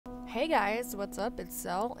Hey guys, what's up? It's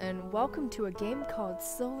Cell, and welcome to a game called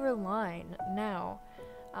Silver Line. Now,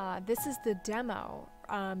 this is the demo,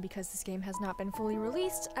 because this game has not been fully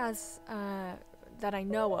released as, that I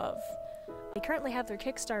know of. They currently have their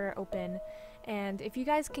Kickstarter open, and if you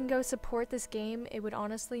guys can go support this game, it would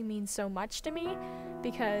honestly mean so much to me,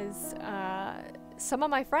 because, some of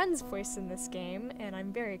my friends voiced in this game, and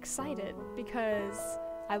I'm very excited, because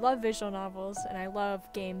I love visual novels, and I love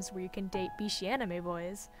games where you can date bishi anime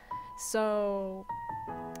boys. So,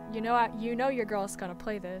 you know your girl's gonna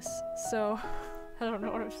play this, so, I don't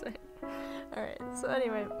know what I'm saying. Alright, so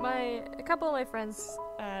anyway, a couple of my friends,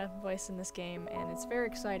 voiced in this game, and it's very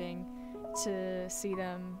exciting to see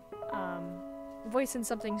them, voice in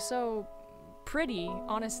something so pretty,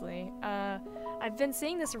 honestly. I've been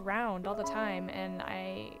seeing this around all the time, and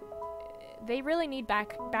they really need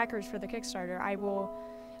backers for the Kickstarter. I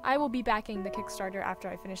will be backing the Kickstarter after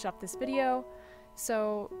I finish up this video.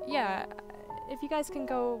 So yeah, if you guys can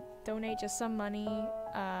go donate just some money,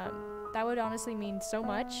 that would honestly mean so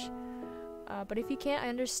much. But if you can't, I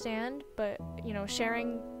understand, but you know,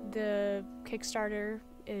 sharing the Kickstarter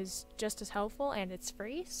is just as helpful, and it's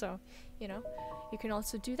free, so you know, you can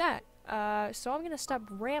also do that. So I'm gonna stop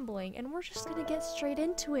rambling, and we're just gonna get straight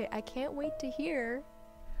into it. I can't wait to hear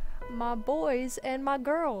my boys and my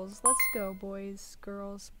girls. Let's go, boys,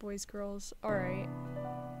 girls, alright.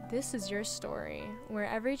 This is your story, where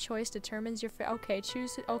every choice determines your okay,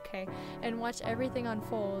 choose it, okay, and watch everything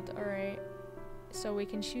unfold, alright? So we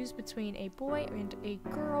can choose between a boy and a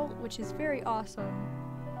girl, which is very awesome,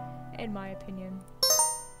 in my opinion.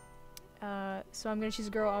 So I'm gonna choose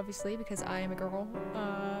a girl, obviously, because I am a girl.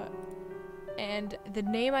 And the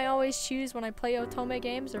name I always choose when I play otome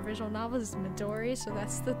games or visual novels is Midori, so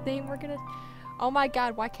that's the name we're gonna— oh my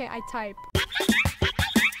god, why can't I type?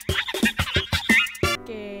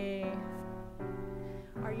 Okay.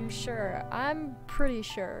 Are you sure? I'm pretty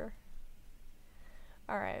sure.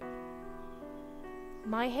 Alright.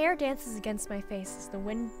 My hair dances against my face as the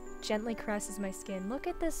wind gently caresses my skin. Look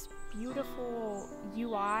at this beautiful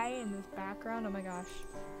UI in this background. Oh my gosh.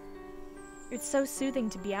 It's so soothing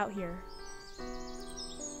to be out here.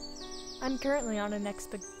 I'm currently on an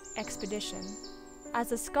expedition.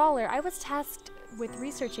 As a scholar, I was tasked with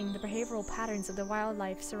researching the behavioral patterns of the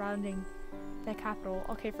wildlife surrounding the capital.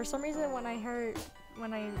 Okay, for some reason when I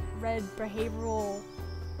read behavioral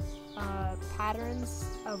patterns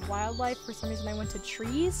of wildlife, for some reason I went to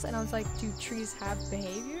trees, and I was like, do trees have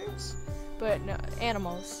behaviors? But no,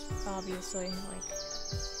 animals, obviously, like,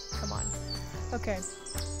 come on. Okay.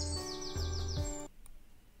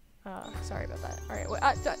 Sorry about that.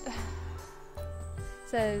 Alright,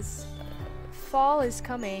 says, fall is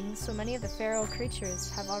coming, so many of the feral creatures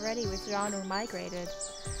have already withdrawn or migrated.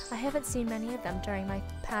 I haven't seen many of them during my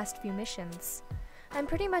past few missions. I'm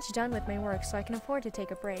pretty much done with my work, so I can afford to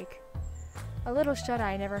take a break. A little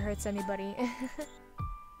shut-eye never hurts anybody.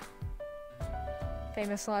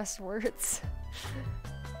 Famous last words.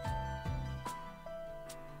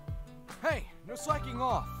 Hey, no slacking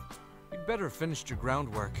off. You'd better have finished your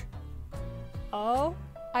groundwork. Oh,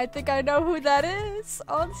 I think I know who that is.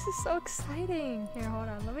 Oh, this is so exciting. Here, hold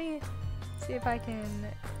on. Let me see if I can...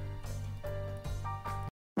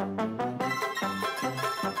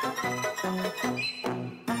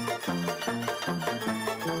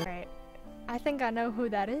 Alright. I think I know who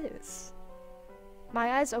that is.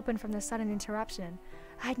 My eyes opened from the sudden interruption.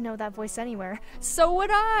 I'd know that voice anywhere. So would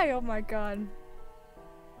I! Oh my god.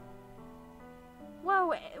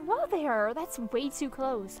 Whoa there! That's way too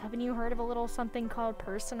close. Haven't you heard of a little something called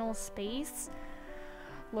personal space?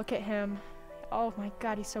 Look at him. Oh my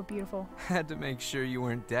god, he's so beautiful. Had to make sure you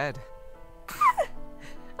weren't dead.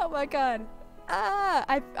 Oh my god.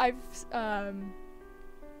 I've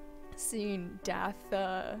seen DATH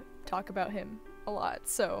talk about him a lot,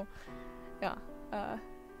 so yeah. Yeah.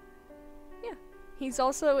 He's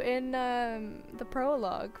also in the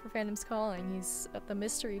prologue for Phantom's Calling. He's at the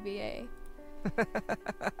Mystery VA.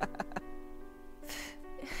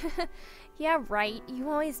 Yeah, right. You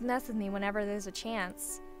always mess with me whenever there's a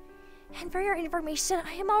chance. And for your information,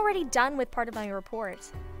 I am already done with part of my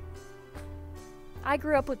report. I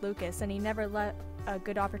grew up with Lucas, and he never let a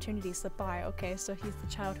good opportunity slip by. Okay, so he's the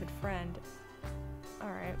childhood friend.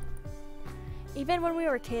 Alright. Even when we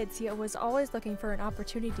were kids, he was always looking for an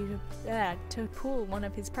opportunity to pull one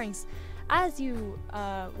of his pranks. As you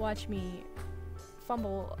watch me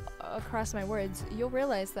fumble across my words, you'll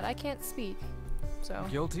realize that I can't speak. So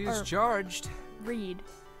Guilty as charged. Read.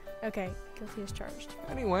 Okay, guilty as charged.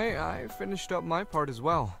 Anyway, I finished up my part as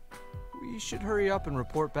well. We should hurry up and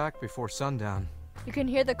report back before sundown. You can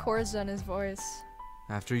hear the chords on his voice.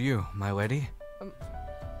 After you, my lady.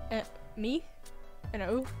 Me? And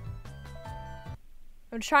oh.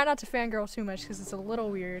 I'm trying not to fangirl too much because it's a little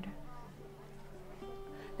weird.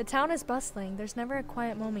 The town is bustling. There's never a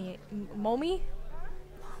quiet moment. Momi?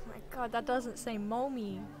 Oh my god, that doesn't say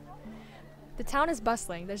Momi. The town is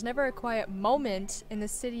bustling. There's never a quiet moment in the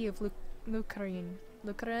city of Lucarin.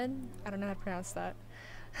 Lucarin? I don't know how to pronounce that.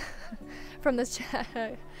 From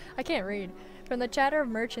the I can't read. From the chatter of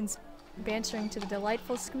merchants bantering to the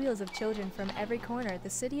delightful squeals of children from every corner, the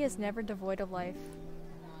city is never devoid of life.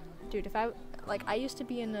 Dude, if I used to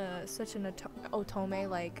be in such an otome,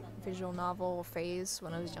 like, visual novel phase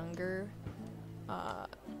when I was younger.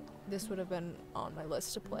 This would have been on my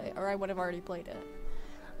list to play, or I would have already played it.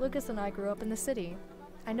 Lucas and I grew up in the city.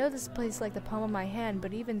 I know this place like the palm of my hand,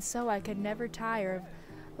 but even so, I could never tire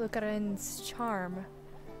of Lucarin's charm.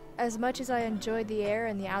 As much as I enjoyed the air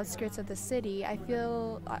and the outskirts of the city, I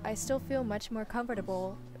still feel much more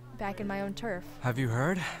comfortable back in my own turf. Have you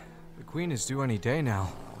heard? The queen is due any day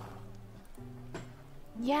now.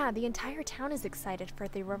 Yeah, the entire town is excited for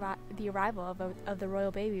the arrival of the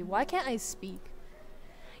royal baby. Why can't I speak?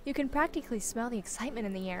 You can practically smell the excitement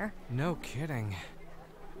in the air. No kidding.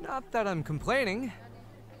 Not that I'm complaining.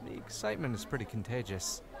 The excitement is pretty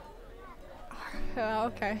contagious.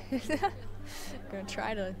 Okay. I'm gonna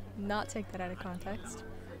try to not take that out of context.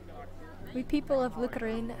 We people of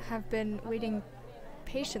Lucarin have been waiting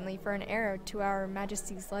patiently for an heir to our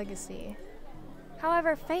Majesty's legacy.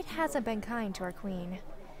 However, fate hasn't been kind to our queen.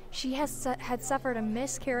 She had suffered a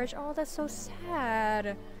miscarriage, oh that's so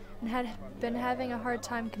sad, and had been having a hard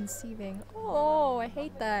time conceiving. Oh, I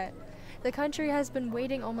hate that. The country has been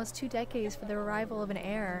waiting almost 2 decades for the arrival of an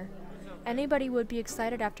heir. Anybody would be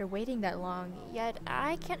excited after waiting that long, yet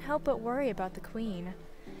I can't help but worry about the queen.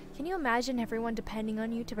 Can you imagine everyone depending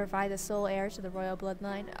on you to provide the sole heir to the royal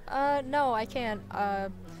bloodline? No, I can't.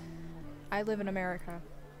 I live in America.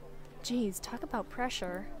 Jeez, talk about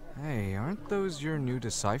pressure. Hey, aren't those your new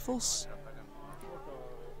disciples?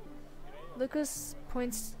 Lucas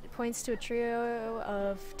points to a trio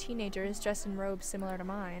of teenagers dressed in robes similar to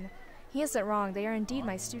mine. He isn't wrong, they are indeed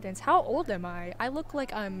my students. How old am I? I look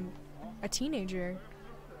like I'm a teenager,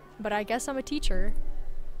 but I guess I'm a teacher.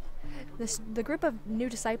 The group of new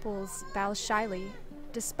disciples bows shyly.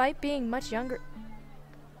 Despite being much younger...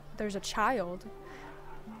 There's a child.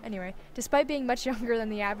 Anyway, despite being much younger than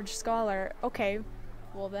the average scholar, okay,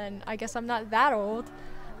 well then, I guess I'm not that old.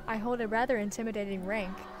 I hold a rather intimidating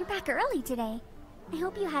rank. You're back early today. I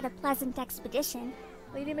hope you had a pleasant expedition.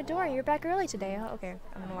 Lady Midori, you're back early today. Oh, okay,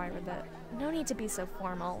 I don't know why I read that. No need to be so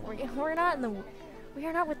formal. We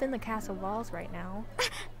are not within the castle walls right now.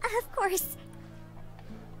 Of course.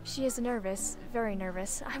 She is nervous, very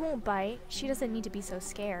nervous. I won't bite. She doesn't need to be so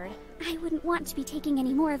scared. I wouldn't want to be taking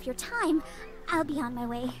any more of your time. I'll be on my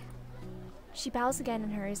way. She bows again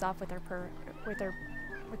and hurries off with her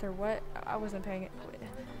what? I wasn't paying it.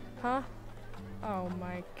 Huh? Oh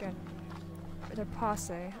my god. With her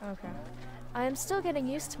passe. Okay. I am still getting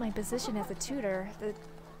used to my position as a tutor. The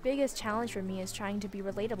biggest challenge for me is trying to be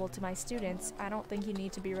relatable to my students. I don't think you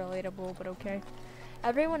need to be relatable, but okay.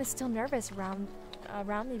 Everyone is still nervous around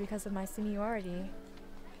me because of my seniority.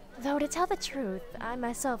 Though to tell the truth, I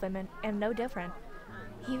myself am no different.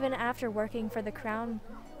 Even after working for the crown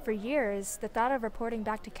for years, the thought of reporting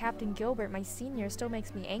back to Captain Gilbert, my senior, still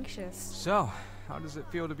makes me anxious. So, how does it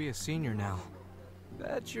feel to be a senior now?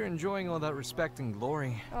 Bet you're enjoying all that respect and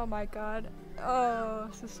glory. Oh my god. Oh,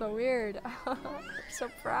 this is so weird. I'm so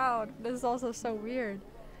proud. This is also so weird.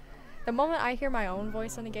 The moment I hear my own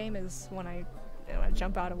voice in the game is when I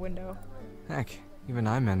jump out a window. Heck, even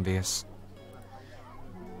I'm envious.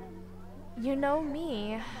 You know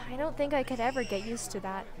me. I don't think I could ever get used to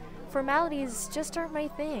that. Formalities just aren't my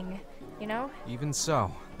thing, you know? Even so,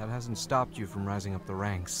 that hasn't stopped you from rising up the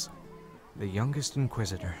ranks. The youngest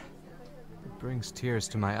Inquisitor. It brings tears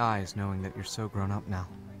to my eyes knowing that you're so grown up now.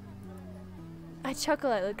 I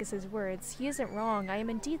chuckle at Lucas's words. He isn't wrong. I am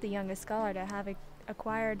indeed the youngest scholar to have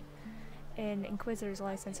acquired an Inquisitor's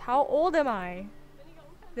license. How old am I?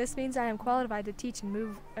 This means I am qualified to teach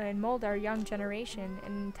and mold our young generation,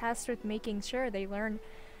 and tasked with making sure they learn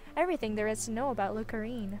everything there is to know about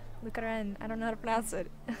Lucarin. Lucarin, I don't know how to pronounce it.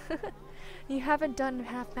 You haven't done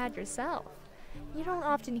half bad yourself. You don't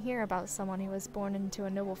often hear about someone who was born into a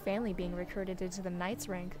noble family being recruited into the knight's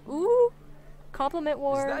rank. Ooh! Compliment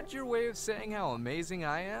war. Is that your way of saying how amazing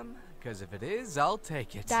I am? Because if it is, I'll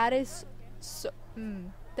take it. That is so...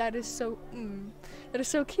 That is so... That is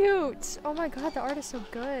so cute! Oh my god, the art is so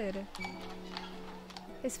good.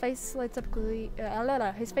 His face lights up glee...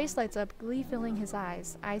 His face lights up, glee filling his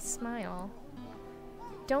eyes. I smile.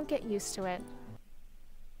 Don't get used to it.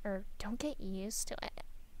 Or, don't get used to it.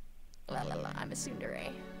 I'm a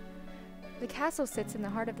tsundere. The castle sits in the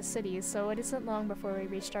heart of the city, so it isn't long before we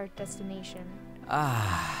reached our destination.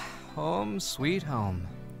 Ah, home sweet home.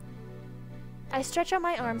 I stretch out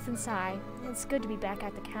my arms and sigh. It's good to be back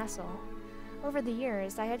at the castle. Over the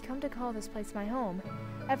years, I had come to call this place my home,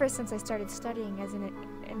 ever since I started studying as an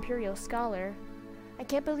imperial scholar. I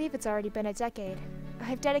can't believe it's already been a decade.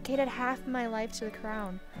 I've dedicated half my life to the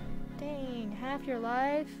crown. Dang, half your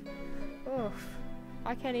life? Oof.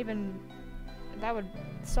 I can't even... That would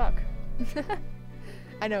suck.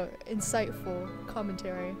 I know, insightful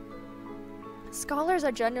commentary. Scholars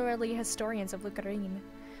are generally historians of Lucarin.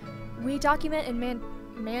 We document and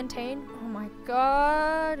maintain... Oh my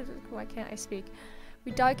god, why can't I speak?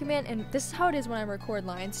 We document, and this is how it is when I record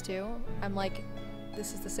lines too. I'm like,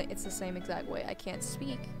 this is the same, it's the same exact way. I can't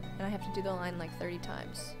speak, and I have to do the line like 30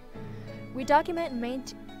 times. We document and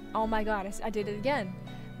maintain... Oh my god, I did it again.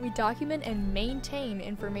 We document and maintain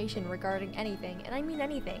information regarding anything, and I mean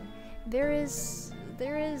anything. There is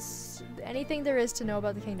anything there is to know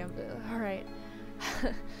about the kingdom. Alright.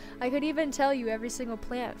 I could even tell you every single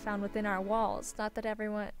plant found within our walls. Not that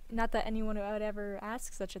anyone would ever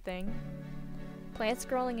ask such a thing. Plants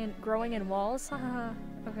growing in walls? Haha.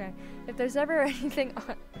 Okay. If there's ever anything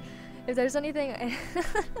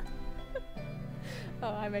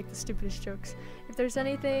oh, I make the stupidest jokes. If there's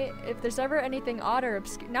ever anything odd or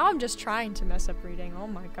obscure. Now I'm just trying to mess up reading. Oh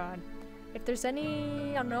my god. If there's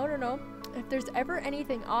any... Oh, no. If there's ever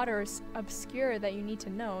anything odd or obscure that you need to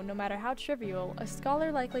know, no matter how trivial, a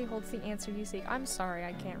scholar likely holds the answer you seek. I'm sorry,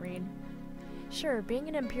 I can't read. Sure, being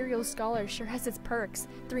an imperial scholar sure has its perks.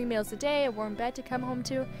 3 meals a day, a warm bed to come home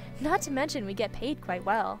to. Not to mention we get paid quite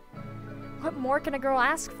well. What more can a girl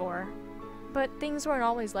ask for? But things weren't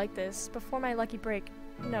always like this. Before my lucky break...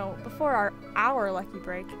 No, before our lucky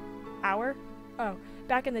break. Our? Oh,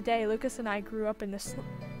 back in the day, Lucas and I grew up in this...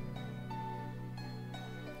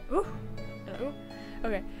 Ooh. Hello?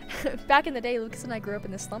 Okay. Back in the day, Lucas and I grew up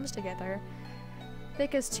in the slums together.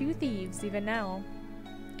 Thick as 2 thieves, even now.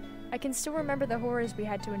 I can still remember the horrors we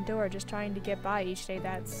had to endure just trying to get by each day.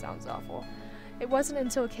 That sounds awful. It wasn't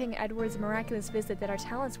until King Edward's miraculous visit that our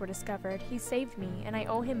talents were discovered. He saved me, and I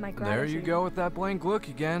owe him my gratitude. There you go with that blank look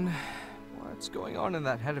again. What's going on in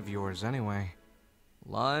that head of yours, anyway?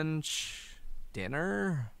 Lunch?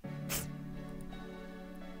 Dinner?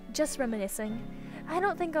 Just reminiscing. I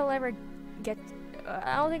don't think I'll ever get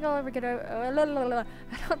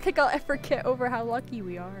over how lucky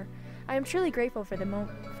we are. I am truly grateful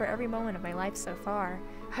for every moment of my life so far.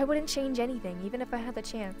 I wouldn't change anything, even if I had the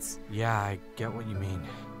chance. Yeah, I get what you mean.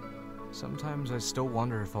 Sometimes I still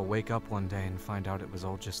wonder if I'll wake up one day and find out it was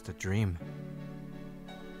all just a dream.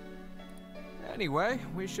 Anyway,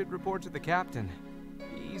 we should report to the captain.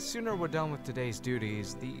 The sooner we're done with today's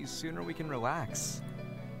duties, the sooner we can relax.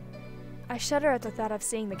 I shudder at the thought of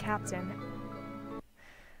seeing the captain.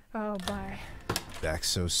 Oh, bye. Back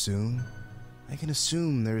so soon? I can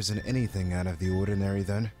assume there isn't anything out of the ordinary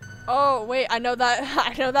then. Oh, wait, I know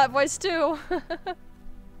that voice too.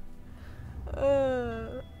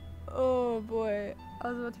 Oh boy. I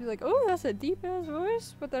was about to be like, oh, that's a deep ass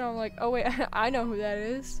voice, but then I'm like, oh wait, I know who that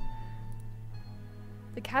is.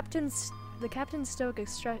 The captain's stoic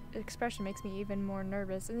expression makes me even more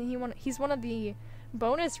nervous, and he's one of the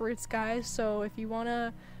bonus routes guys. So if you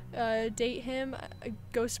wanna date him,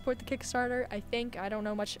 go support the Kickstarter. I don't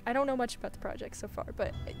know much about the project so far,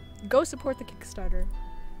 but go support the Kickstarter.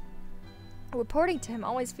 Reporting to him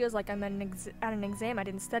always feels like I'm at an exam I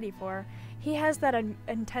didn't study for. He has that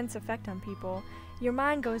intense effect on people. Your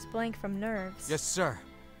mind goes blank from nerves. Yes, sir.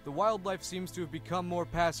 The wildlife seems to have become more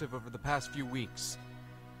passive over the past few weeks.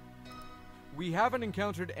 We haven't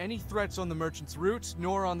encountered any threats on the merchant's route,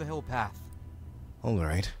 nor on the hill path.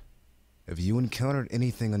 Alright. Have you encountered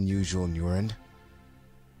anything unusual on your end?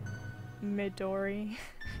 Midori.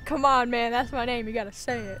 Come on, man, that's my name. You gotta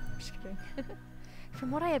say it. Just kidding.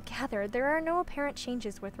 From what I have gathered, there are no apparent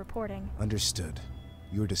changes with reporting. Understood.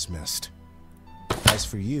 You're dismissed. As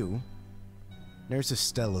for you, Nurse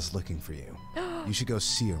Estelle is looking for you. You should go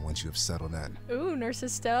see her once you have settled in. Ooh, Nurse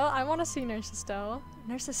Estelle. I want to see Nurse Estelle.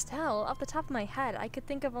 Nurse Estelle? Off the top of my head, I could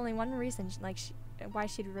think of only one reason why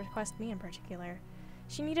she'd request me in particular.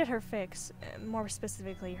 She needed her fix. More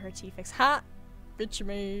specifically, her tea fix. Ha! Bitch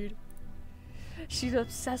made. She's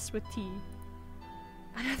obsessed with tea.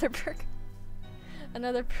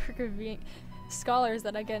 Another perk of being scholars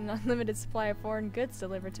that I get an unlimited supply of foreign goods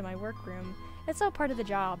delivered to my workroom. It's all part of the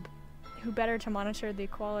job. Who better to monitor the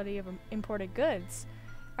quality of imported goods?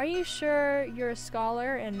 Are you sure you're a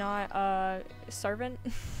scholar and not a servant?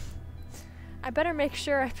 I better make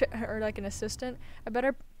sure or like an assistant. I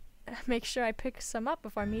better make sure I pick some up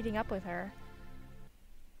before meeting up with her.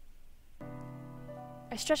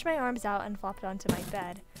 I stretched my arms out and flopped onto my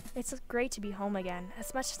bed. It's great to be home again.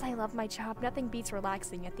 As much as I love my job, nothing beats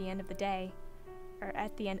relaxing at the end of the day. Or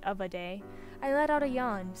at the end of a day. I let out a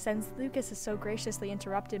yawn, since Lucas has so graciously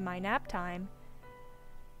interrupted my nap time.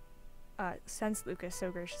 I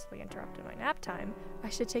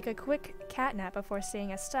should take a quick cat nap before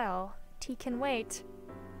seeing Estelle. T can wait.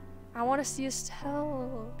 I want to see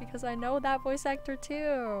Estelle, because I know that voice actor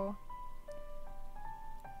too.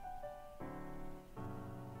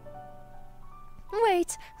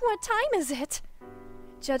 Wait, what time is it?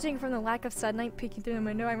 Judging from the lack of sunlight peeking through the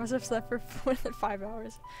window, I must have slept for more than 5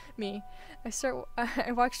 hours. Me.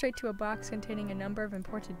 I walk straight to a box containing a number of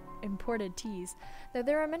imported teas. Though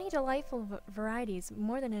there are many delightful varieties,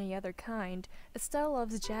 more than any other kind, Estelle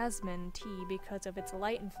loves jasmine tea because of its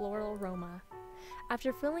light and floral aroma.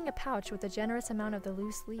 After filling a pouch with a generous amount of the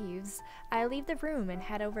loose leaves, I leave the room and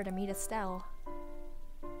head over to meet Estelle.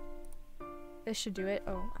 This should do it.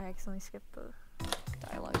 Oh, I accidentally skipped the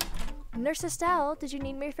dialogue. Nurse Estelle, did you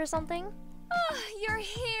need me for something? Oh, you're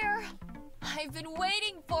here! I've been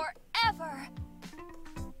waiting forever!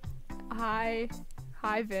 Hi,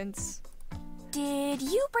 Vince. Did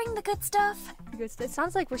you bring the good stuff? It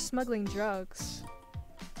sounds like we're smuggling drugs.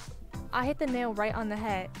 I hit the nail right on the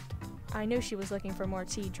head. I knew she was looking for more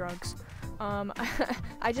tea drugs.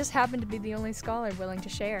 I just happened to be the only scholar willing to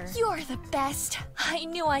share. You're the best! I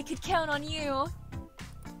knew I could count on you!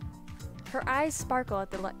 Her eyes sparkle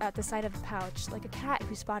at the sight of the pouch, like a cat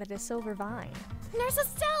who spotted a silver vine. Nurse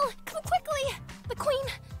Estelle, come quickly! The queen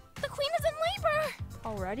is in labor!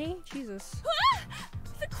 Already? Jesus. Ah!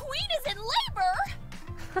 The queen is in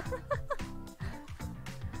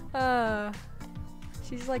labor!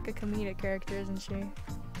 She's like a comedic character, isn't she?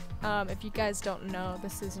 If you guys don't know,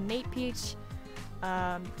 this is Nate Peach,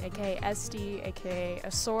 aka Estey, aka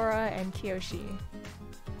Asora, and Kiyoshi.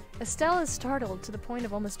 Estelle is startled to the point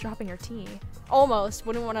of almost dropping her tea. Almost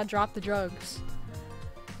wouldn't want to drop the drugs.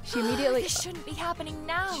 She immediately. This shouldn't be happening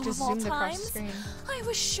now. She just of all zoomed across the times. screen. I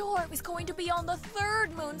was sure it was going to be on the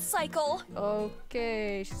 3rd moon cycle.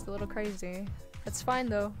 Okay, she's a little crazy. That's fine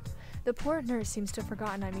though. The poor nurse seems to have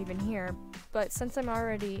forgotten I'm even here, but since I'm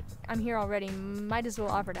here already, might as well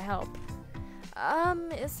offer to help.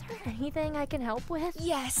 Is there anything I can help with?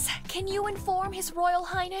 Yes. Can you inform His Royal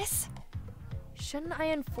Highness? Shouldn't I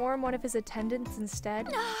inform one of his attendants instead?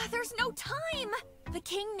 There's no time! The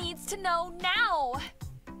king needs to know now!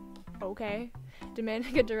 Okay.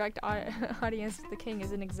 Demanding a direct audience with the king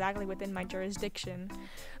isn't exactly within my jurisdiction.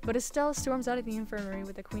 But Estelle storms out of the infirmary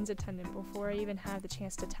with the queen's attendant before I even have the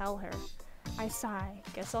chance to tell her. I sigh.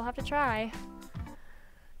 Guess I'll have to try.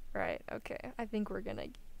 Right, okay. I think we're gonna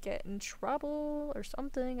get in trouble or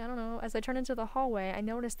something. I don't know. As I turn into the hallway, I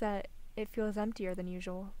notice that it feels emptier than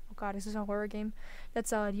usual. Oh god, is this a horror game?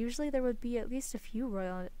 That's odd. Usually there would be at least a few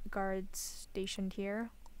royal guards stationed here.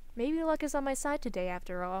 Maybe luck is on my side today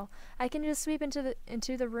after all. I can just sweep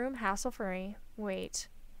into the room hassle-free. Wait.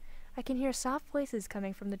 I can hear soft voices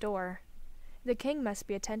coming from the door. The king must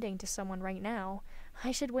be attending to someone right now.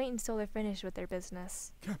 I should wait until they're finished with their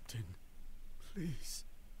business. Captain, please.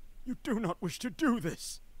 You do not wish to do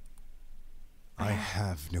this. I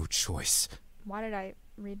have no choice. Why did I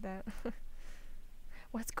read that?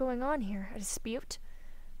 What's going on here? A dispute?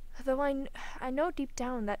 Though I know deep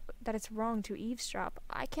down that it's wrong to eavesdrop,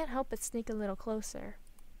 I can't help but sneak a little closer.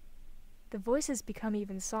 The voices become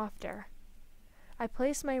even softer. I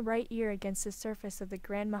place my right ear against the surface of the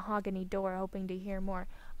grand mahogany door, hoping to hear more.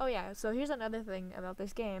 Oh yeah, so here's another thing about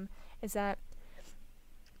this game, is that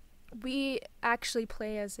we actually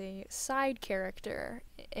play as a side character,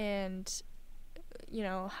 and you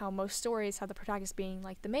know how most stories have the protagonist being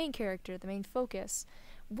like the main character, the main focus.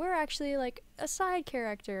 We're actually like a side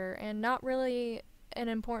character and not really an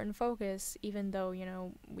important focus, even though, you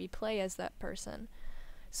know, we play as that person.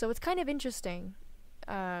 So it's kind of interesting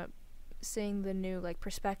seeing the new like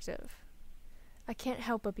perspective. I can't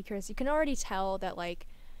help but be curious. You can already tell that like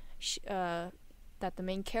that the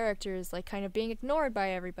main character is like kind of being ignored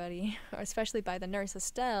by everybody, or especially by the nurse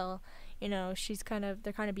Estelle. You know,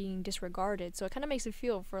 they're kind of being disregarded. So it kind of makes me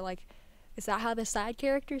feel for like, is that how the side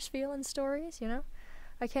characters feel in stories, you know?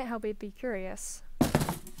 I can't help but be curious.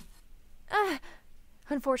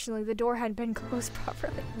 Unfortunately, the door hadn't been closed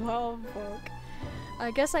properly. Well, fuck.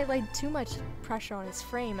 I guess I laid too much pressure on its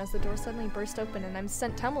frame as the door suddenly burst open and I'm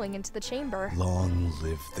sent tumbling into the chamber. Long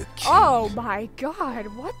live the king. Oh my god,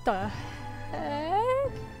 what the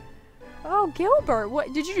heck? Oh, Gilbert,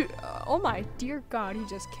 what did you do? Oh my dear god, he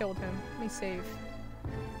just killed him. Let me save.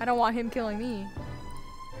 I don't want him killing me.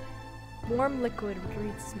 Warm red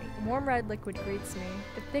liquid greets me.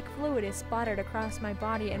 The thick fluid is spotted across my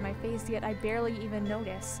body and my face, yet I barely even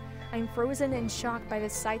notice. I'm frozen and shocked by the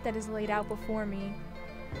sight that is laid out before me.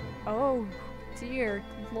 Oh, dear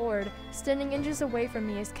Lord. Standing inches away from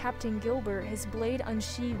me is Captain Gilbert, his blade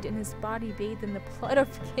unsheathed and his body bathed in the blood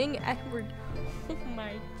of King Edward. Oh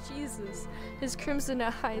my Jesus. His crimson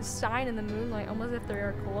eyes shine in the moonlight almost if they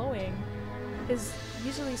are glowing. His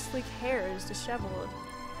usually sleek hair is disheveled.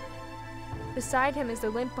 Beside him is the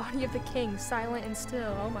limp body of the king, silent and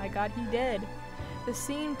still. Oh my god, he did. The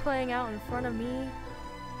scene playing out in front of me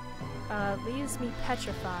leaves me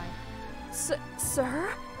petrified. Sir?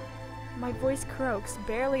 My voice croaks,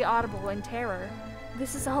 barely audible in terror.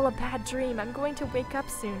 This is all a bad dream. I'm going to wake up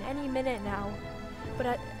soon, any minute now.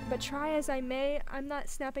 But try as I may, I'm not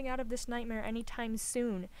snapping out of this nightmare anytime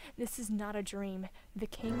soon. This is not a dream. The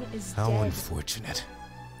king is dead. How unfortunate.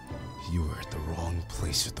 You were at the wrong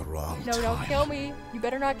place at the wrong time. No, don't kill me. You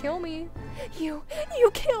better not kill me. You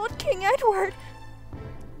killed King Edward!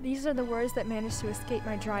 These are the words that managed to escape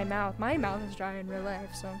my dry mouth. My mouth is dry in real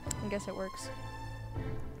life, so I guess it works.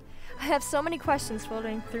 I have so many questions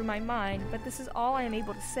floating through my mind, but this is all I am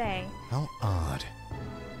able to say. How odd.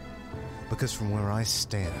 Because from where I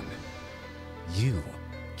stand, you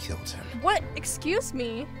killed him. What? Excuse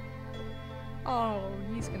me? Oh,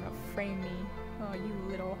 he's gonna frame me. Oh, you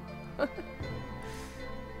little... I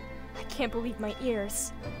can't believe my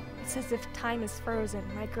ears. It's as if time is frozen,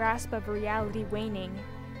 my grasp of reality waning.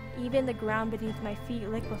 Even the ground beneath my feet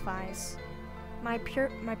liquefies. My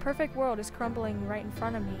perfect world is crumbling right in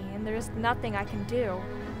front of me, and there is nothing I can do.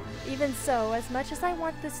 Even so, as much as I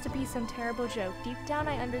want this to be some terrible joke, deep down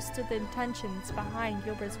I understood the intentions behind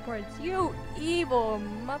Gilbert's words. You evil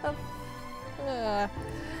mother...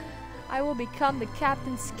 I will become the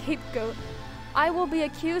captain's scapegoat. I will be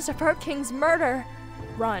accused of her king's murder.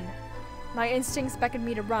 Run. My instincts beckon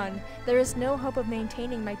me to run. There is no hope of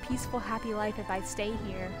maintaining my peaceful, happy life if I stay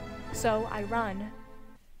here. So I run.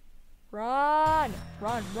 Run!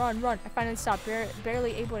 Run, run, run. I finally stopped,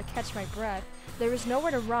 barely able to catch my breath. There is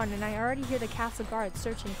nowhere to run, and I already hear the castle guards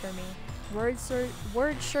searching for me.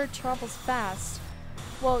 Word sure travels fast.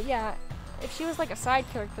 Well, yeah, if she was like a side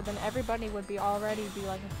character, then everybody would already be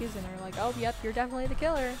like accusing her, like, oh, yep, you're definitely the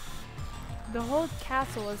killer. The whole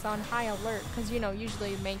castle is on high alert, because, you know,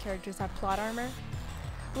 usually main characters have plot armor.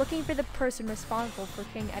 Looking for the person responsible for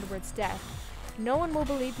King Edward's death. No one will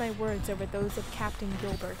believe my words over those of Captain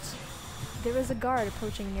Gilbert. There is a guard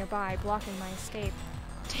approaching nearby, blocking my escape.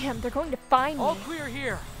 Damn, they're going to find me. All clear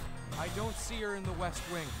here. I don't see her in the west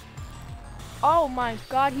wing. Oh my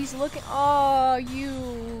god, he's looking. Oh,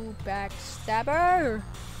 you backstabber.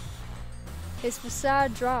 His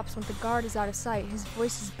facade drops when the guard is out of sight. His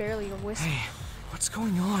voice is barely a whisper. Hey, what's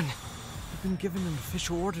going on? I've been given an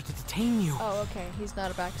official order to detain you. Oh, okay. He's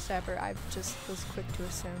not a backstabber. I just was quick to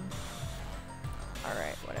assume.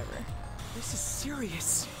 Alright, whatever. This is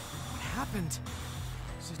serious. What happened?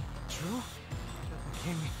 Is it true that the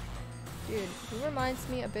king... Dude, he reminds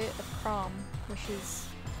me a bit of Crom, which is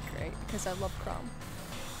great because I love Crom.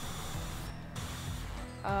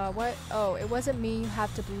 What? Oh, it wasn't me. You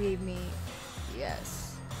have to believe me.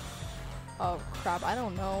 Yes. Oh, crap. I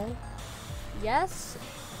don't know. Yes?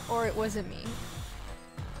 Or it wasn't me.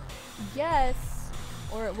 Yes.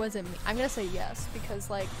 Or it wasn't me. I'm gonna say yes because,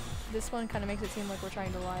 like, this one kind of makes it seem like we're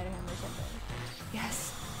trying to lie to him or something.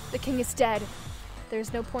 Yes. The king is dead.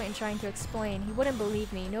 There's no point in trying to explain. He wouldn't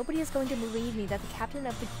believe me. Nobody is going to believe me that the captain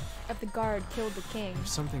of the guard killed the king. There's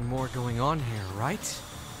something more going on here, right?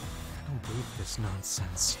 I don't believe this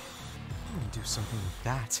nonsense. I wouldn't do something like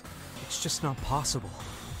that. It's just not possible.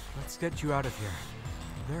 Let's get you out of here.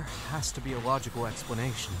 There has to be a logical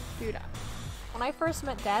explanation. Dude, when I first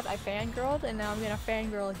met Death, I fangirled, and now I'm gonna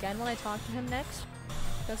fangirl again when I talk to him next.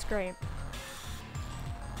 That's great.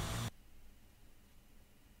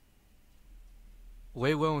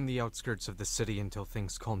 Lay low in the outskirts of the city until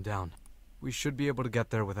things calm down. We should be able to get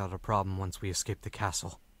there without a problem once we escape the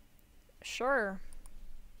castle. Sure.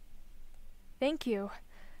 Thank you.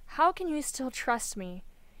 How can you still trust me?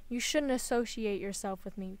 You shouldn't associate yourself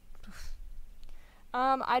with me.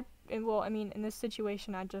 Well, I mean, in this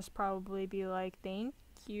situation, I'd just probably be like, thank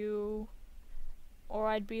you. Or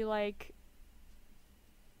I'd be like,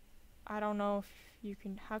 I don't know if you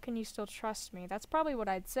can, how can you still trust me? That's probably what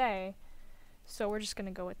I'd say. So we're just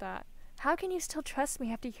gonna go with that. How can you still trust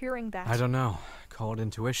me after hearing that? I don't know. Call it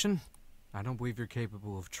intuition? I don't believe you're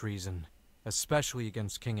capable of treason. Especially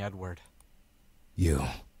against King Edward. You.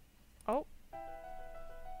 Oh.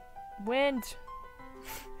 Wind.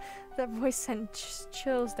 That voice sent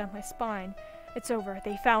chills down my spine. It's over.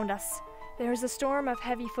 They found us. There is a storm of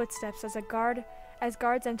heavy footsteps as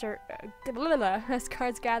guards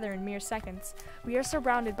gather in mere seconds. We are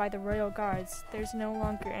surrounded by the royal guards. There's no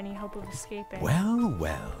longer any hope of escaping. Well,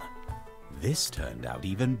 well. This turned out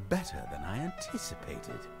even better than I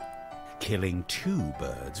anticipated. Killing 2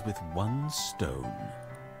 birds with 1 stone.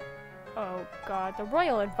 Oh god, the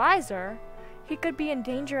royal advisor? He could be in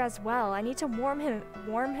danger as well. I need to warn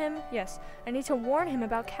him? Yes. I need to warn him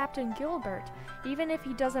about Captain Gilbert. Even if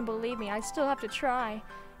he doesn't believe me, I still have to try.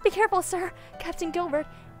 Be careful, sir! Captain Gilbert!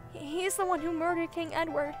 He's the one who murdered King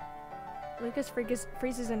Edward. Lucas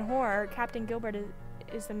freezes in horror. Captain Gilbert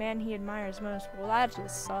is the man he admires most. Well, that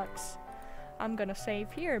just sucks. I'm gonna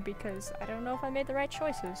save here because I don't know if I made the right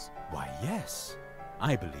choices. Why, yes.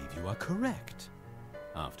 I believe you are correct.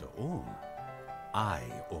 After all, I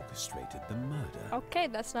orchestrated the murder. Okay,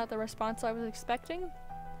 that's not the response I was expecting.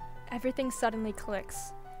 Everything suddenly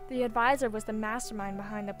clicks. The advisor was the mastermind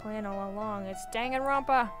behind the plan all along. It's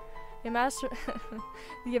Danganronpa!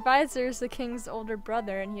 The advisor is the king's older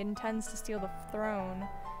brother, and he intends to steal the throne.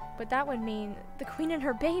 But that would mean the queen and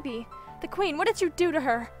her baby. The queen, what did you do to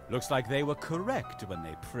her? Looks like they were correct when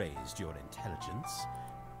they praised your intelligence.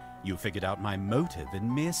 You figured out my motive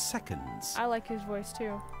in mere seconds. I like his voice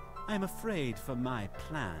too. I'm afraid for my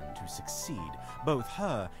plan to succeed, both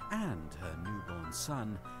her and her newborn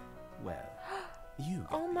son, well, you get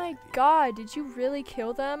Oh the my idea. god, did you really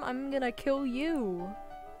kill them? I'm gonna kill you.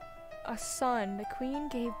 A son. The queen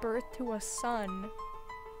gave birth to a son.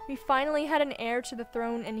 We finally had an heir to the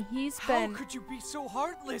throne, and he's been... How could you be so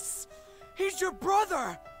heartless? He's your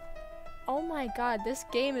brother! Oh my god, this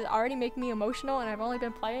game is already making me emotional, and I've only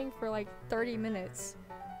been playing for like 30 minutes.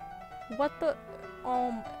 What the...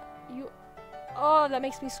 Oh, that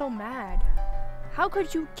makes me so mad. How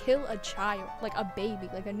could you kill a child? Like a baby,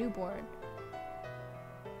 like a newborn?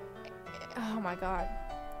 Oh my god.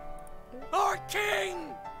 Our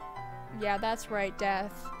king! Yeah, that's right,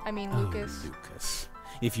 Death. I mean, Lucas. Oh, Lucas.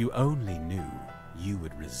 If you only knew, you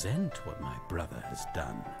would resent what my brother has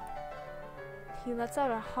done. He lets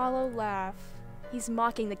out a hollow laugh. He's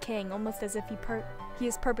mocking the king, almost as if he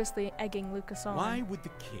is purposely egging Lucas on. Why would the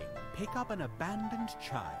king pick up an abandoned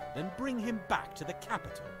child and bring him back to the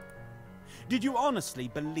capital? Did you honestly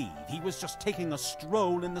believe he was just taking a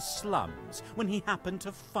stroll in the slums when he happened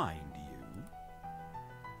to find you?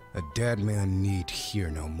 A dead man need hear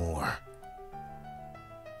no more.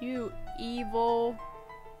 You evil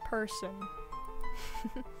person.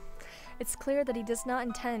 It's clear that he does not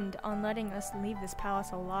intend on letting us leave this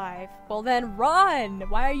palace alive. Well then run!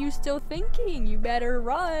 Why are you still thinking? You better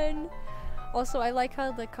run! Also, I like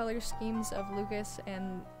how the color schemes of Lucas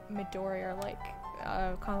and Midori are like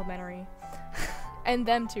complementary. And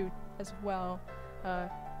them too as well.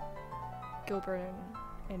 Gilbert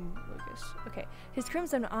and Lucas. Okay. His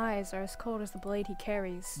crimson eyes are as cold as the blade he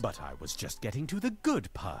carries. But I was just getting to the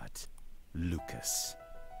good part. Lucas.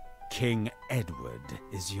 King Edward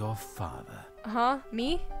is your father. Huh?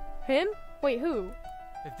 Me? Him? Wait, who?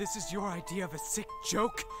 If this is your idea of a sick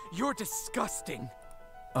joke, you're disgusting.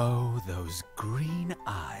 Oh, those green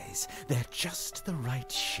eyes. They're just the right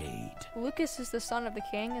shade. Lucas is the son of the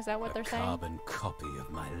king? Is that what they're saying? A carbon copy of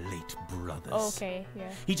my late brother's. Oh, okay, yeah.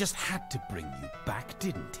 He just had to bring you back,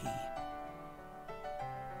 didn't he?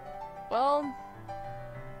 Well...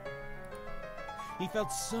 He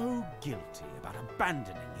felt so guilty about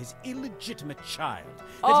abandoning his illegitimate child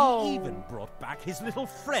that he even brought back his little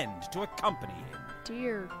friend to accompany him.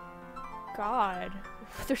 Dear God.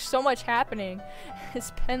 There's so much happening.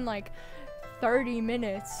 It's been like 30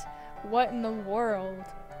 minutes. What in the world?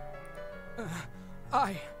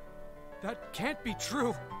 That can't be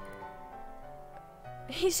true.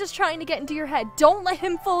 He's just trying to get into your head. Don't let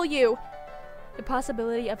him fool you! The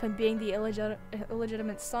possibility of him being the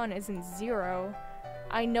illegitimate son isn't zero.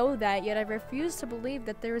 I know that, yet I refuse to believe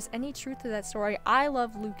that there is any truth to that story. I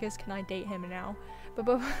love Lucas. Can I date him now?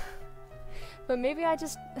 But maybe I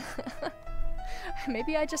just...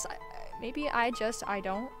 I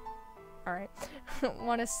don't. Alright.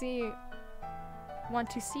 Want to see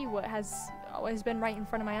what has always been right in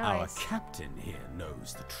front of my eyes. Our captain here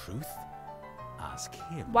knows the truth. Ask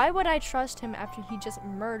him. Why would I trust him after he just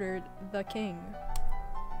murdered the king?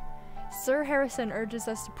 Sir Harrison urges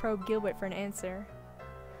us to probe Gilbert for an answer.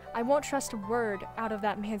 I won't trust a word out of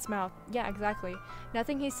that man's mouth. Yeah, exactly.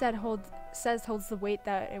 Nothing he says holds the weight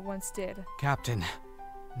that it once did. Captain.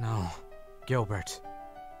 No. Gilbert.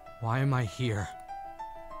 Why am I here?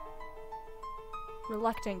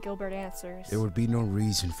 Reluctant, Gilbert answers. There would be no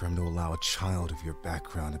reason for him to allow a child of your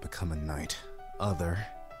background to become a knight, other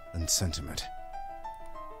than sentiment.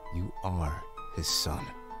 You are his son.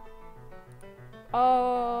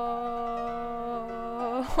 Oh.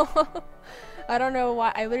 I don't know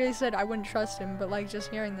why. I literally said I wouldn't trust him, but like just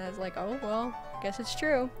hearing that is like, oh well, guess it's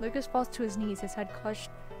true. Lucas falls to his knees, his head clutched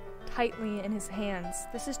tightly in his hands.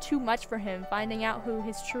 This is too much for him, finding out who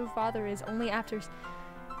his true father is only after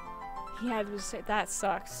he had to say, that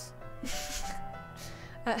sucks.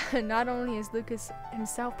 Not only is Lucas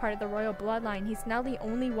himself part of the royal bloodline, he's now the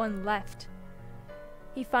only one left.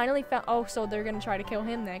 He finally found— oh, so they're gonna try to kill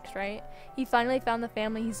him next, right? He finally found the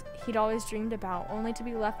family he'd always dreamed about, only to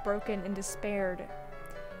be left broken and despaired.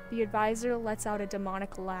 The advisor lets out a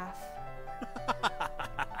demonic laugh.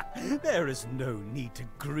 There is no need to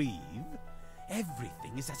grieve.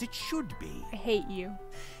 Everything is as it should be. I hate you.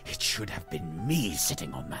 It should have been me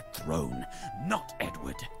sitting on that throne, not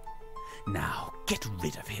Edward. Now, get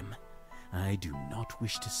rid of him. I do not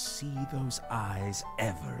wish to see those eyes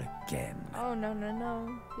ever again. Oh, no, no,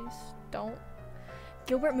 no. Please don't.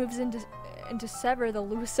 Gilbert moves in to sever the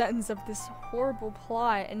loose ends of this horrible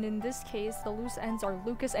plot, and in this case, the loose ends are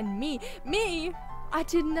Lucas and me. Me? I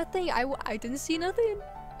did nothing. I didn't see nothing.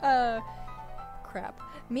 Crap.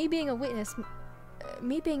 Me being a witness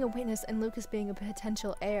and Lucas being a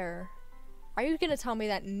potential heir. Are you gonna tell me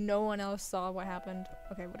that no one else saw what happened?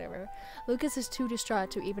 Okay, whatever. Lucas is too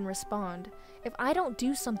distraught to even respond. If I don't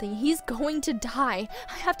do something, he's going to die.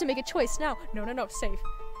 I have to make a choice now. No, no, no. Save.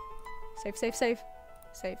 Save, save, save.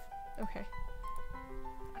 Save. Okay.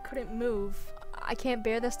 I couldn't move. I can't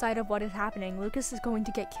bear the sight of what is happening. Lucas is going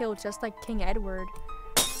to get killed just like King Edward.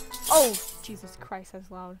 Oh! Jesus Christ,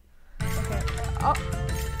 that's loud. Okay. Oh.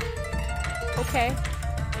 Okay.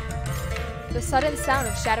 The sudden sound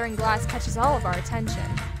of shattering glass catches all of our attention.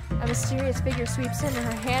 A mysterious figure sweeps in,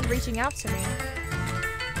 her hand reaching out to me.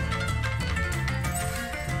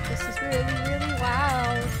 This is really, really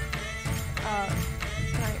loud.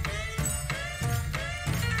 Can I...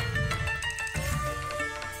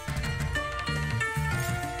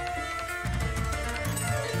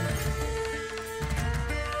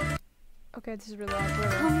 Okay, this is really loud.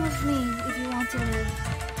 Whatever. Come with me if you want to live.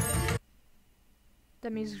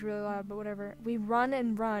 That music's really loud, but whatever. We run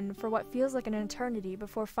and run for what feels like an eternity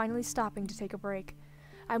before finally stopping to take a break.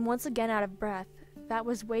 I'm once again out of breath. That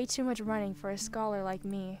was way too much running for a scholar like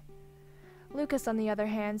me. Lucas, on the other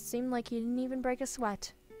hand, seemed like he didn't even break a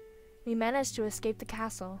sweat. We managed to escape the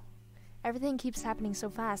castle. Everything keeps happening so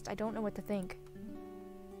fast, I don't know what to think.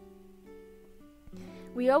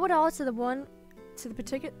 We owe it all to the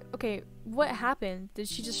particular— okay, what happened? Did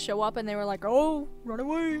she just show up and they were like, oh, run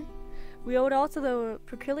away? We owe it all to the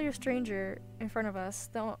peculiar stranger in front of us,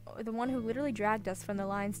 the one who literally dragged us from the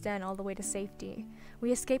lion's den all the way to safety.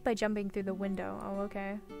 We escaped by jumping through the window. Oh,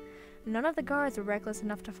 okay. None of the guards were reckless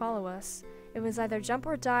enough to follow us. It was either jump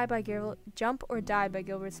or die by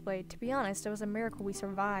Gilbert's blade. To be honest, it was a miracle we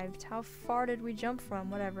survived. How far did we jump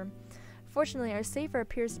from? Whatever. Fortunately, our saver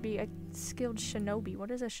appears to be a skilled shinobi.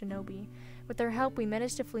 What is a shinobi? With their help, we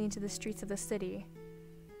managed to flee into the streets of the city.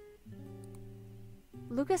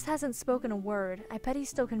 Lucas hasn't spoken a word. I bet he's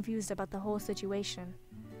still confused about the whole situation.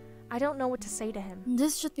 I don't know what to say to him.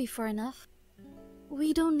 This should be far enough.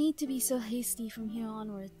 We don't need to be so hasty from here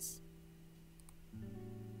onwards.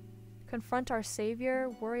 Confront our savior,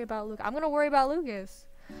 worry about Lucas. I'm gonna worry about Lucas.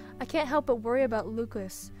 I can't help but worry about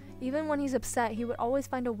Lucas. Even when he's upset, he would always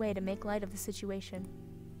find a way to make light of the situation.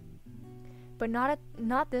 But not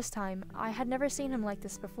this time. I had never seen him like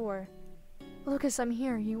this before. Lucas, I'm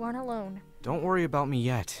here. You aren't alone. Don't worry about me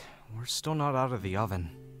yet. We're still not out of the oven.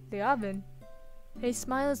 The oven? He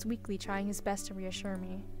smiles weakly, trying his best to reassure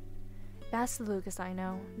me. That's the Lucas I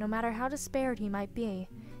know. No matter how despaired he might be,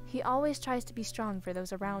 he always tries to be strong for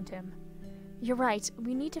those around him. You're right.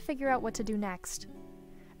 We need to figure out what to do next.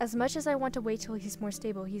 As much as I want to wait till he's more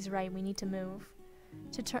stable, he's right. We need to move.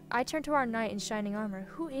 I turn to our knight in shining armor.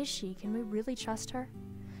 Who is she? Can we really trust her?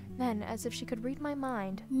 Then, as if she could read my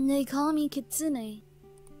mind... They call me Kitsune.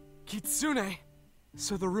 Kitsune!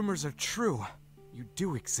 So the rumors are true. You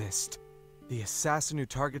do exist. The assassin who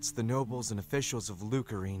targets the nobles and officials of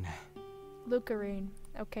Lucarine. Lucarine.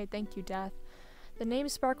 Okay, thank you, Death. The name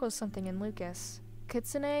sparkles something in Lucas.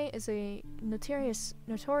 Kitsune is a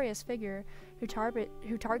notorious figure who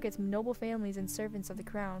targets noble families and servants of the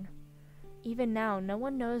crown. Even now, no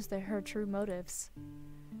one knows her true motives.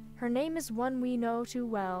 Her name is one we know too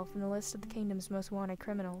well from the list of the kingdom's most wanted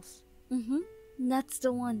criminals. That's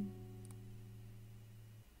the one.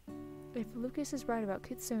 If Lucas is right about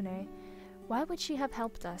Kitsune, why would she have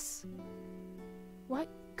helped us? What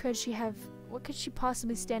could she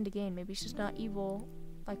possibly stand to gain? Maybe she's not evil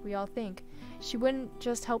like we all think. She wouldn't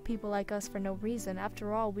just help people like us for no reason.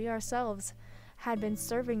 After all, we ourselves had been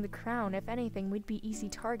serving the crown. If anything, we'd be easy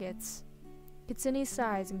targets. Kitsune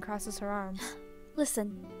sighs and crosses her arms.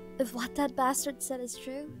 Listen, if what that bastard said is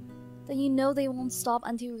true, then you know they won't stop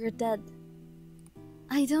until you're dead.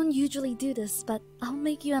 I don't usually do this, but I'll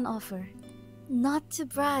make you an offer. Not to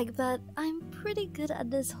brag, but I'm pretty good at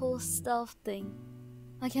this whole stealth thing.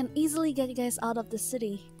 I can easily get you guys out of the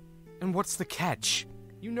city. And what's the catch?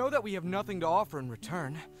 You know that we have nothing to offer in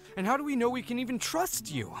return. And how do we know we can even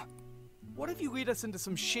trust you? What if you lead us into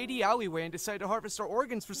some shady alleyway and decide to harvest our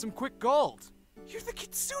organs for some quick gold? You're the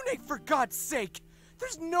Kitsune, for God's sake!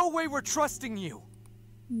 There's no way we're trusting you!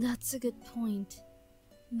 That's a good point.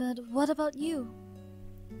 But what about you?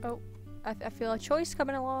 Oh, I feel a choice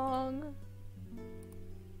coming along.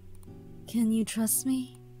 Can you trust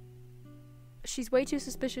me? She's way too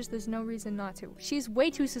suspicious, there's no reason not to. She's way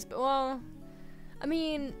too well, I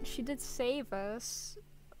mean, she did save us.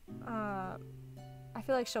 I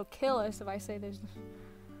feel like she'll kill us if I say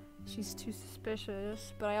she's too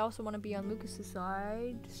suspicious, but I also want to be on Lucas's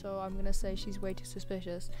side, so I'm gonna say she's way too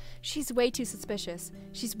suspicious. She's way too suspicious.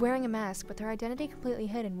 She's wearing a mask, with her identity completely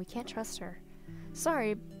hidden. We can't trust her.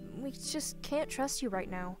 Sorry, we just can't trust you right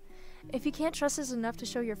now. If you can't trust us enough to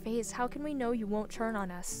show your face, how can we know you won't turn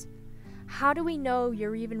on us? How do we know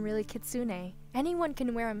you're even really Kitsune? Anyone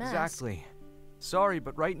can wear a mask. Exactly. Sorry,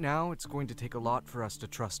 but right now it's going to take a lot for us to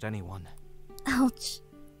trust anyone. Ouch.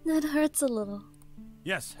 That hurts a little.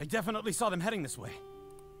 Yes, I definitely saw them heading this way.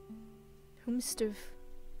 Whomstove.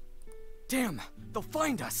 Damn! They'll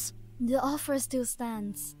find us! The offer still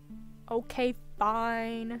stands. Okay,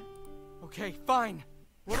 fine. Okay, fine.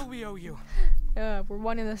 What'll we owe you? We're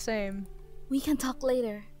one and the same. We can talk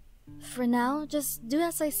later. For now, just do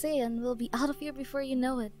as I say and we'll be out of here before you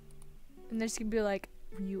know it. And they're just gonna be like,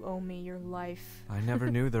 you owe me your life. I never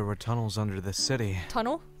knew there were tunnels under the city.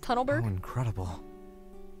 Tunnel? Tunnelberg? How incredible.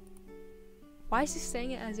 Why is he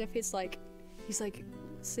saying it as if it's like, he's like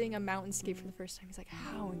seeing a mountainscape for the first time? He's like,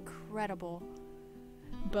 how incredible.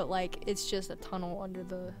 But like, it's just a tunnel under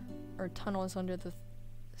the, or tunnels under the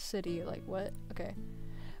city. Like, what? Okay.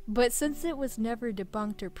 But since it was never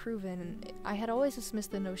debunked or proven, I had always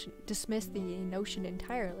dismissed the notion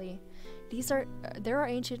entirely. There are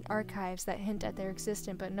ancient archives that hint at their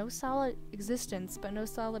existence, but no solid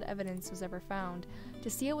evidence was ever found. To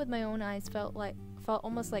see it with my own eyes felt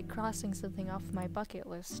almost like crossing something off my bucket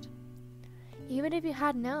list. Even if you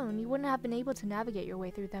had known, you wouldn't have been able to navigate your way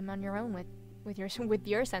through them on your own with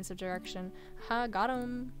your sense of direction. Ha, got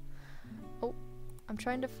him. Oh, I'm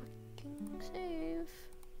trying to fucking save.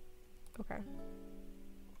 Okay.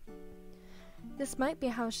 This must be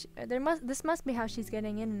how she's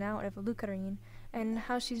getting in and out of Lucarin, and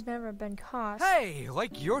how she's never been caught. Hey,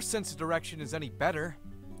 like your sense of direction is any better.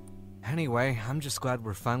 Anyway, I'm just glad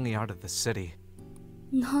we're finally out of the city.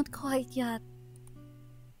 Not quite yet.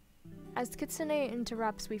 As Kitsune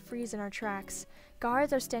interrupts, we freeze in our tracks.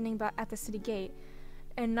 Guards are standing at the city gate,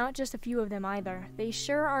 and not just a few of them either. They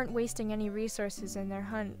sure aren't wasting any resources in their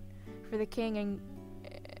hunt for the king and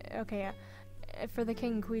for the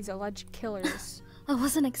king and queen's alleged killers. I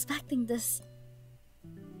wasn't expecting this.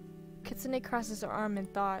 Kitsune crosses her arm in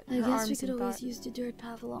thought. I guess we could always use the dirt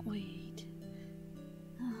path along. Wait.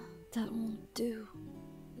 That won't do.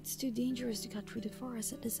 It's too dangerous to cut through the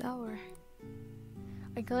forest at this hour.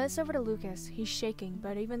 I glance over to Lucas. He's shaking,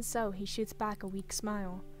 but even so, he shoots back a weak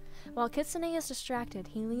smile. While Kitsune is distracted,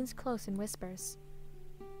 he leans close and whispers.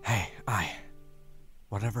 Hey,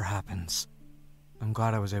 whatever happens, I'm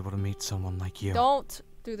glad I was able to meet someone like you. Don't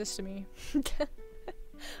do this to me.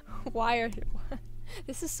 Why are you...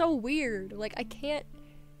 This is so weird. Like, I can't...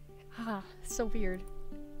 it's so weird.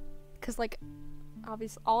 Because, like,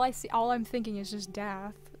 obviously, all I'm thinking is just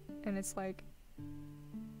DATH. And it's like...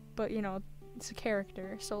 But, you know, it's a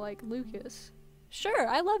character. So, like, Lucas. Sure,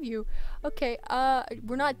 I love you. Okay,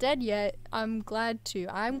 we're not dead yet. I'm glad to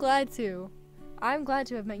have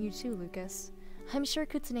met you too, Lucas. I'm sure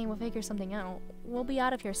Kitsune will figure something out. We'll be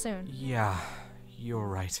out of here soon. Yeah, you're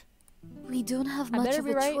right. We don't have much of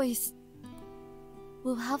a choice.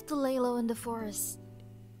 We'll have to lay low in the forest.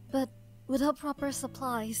 But without proper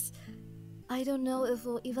supplies, I don't know if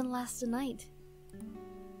we'll even last the night.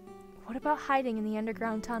 What about hiding in the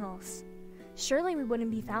underground tunnels? Surely we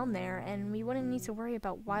wouldn't be found there, and we wouldn't need to worry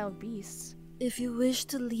about wild beasts. If you wish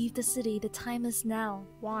to leave the city, the time is now.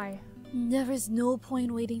 Why? There is no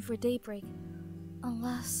point waiting for daybreak.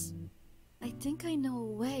 Unless... I think I know a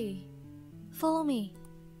way. Follow me.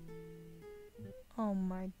 Oh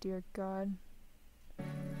my dear God.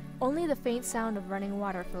 Only the faint sound of running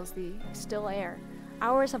water fills the still air.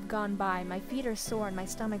 Hours have gone by, my feet are sore and my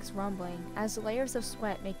stomach's rumbling, as layers of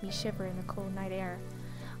sweat make me shiver in the cold night air.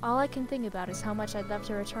 All I can think about is how much I'd love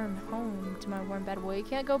to return home to my warm bed. Well, you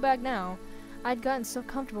can't go back now. I'd gotten so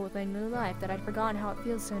comfortable with my new life that I'd forgotten how it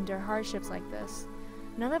feels to endure hardships like this.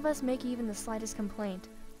 None of us make even the slightest complaint.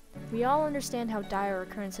 We all understand how dire our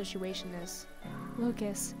current situation is.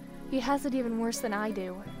 Lucas, he has it even worse than I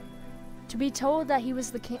do. To be told that he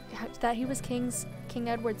was King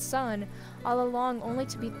Edward's son all along, only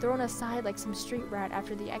to be thrown aside like some street rat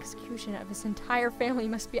after the execution of his entire family,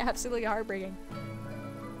 must be absolutely heartbreaking.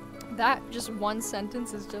 That just one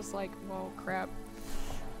sentence is just like, whoa, crap.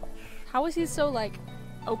 How is he so, like,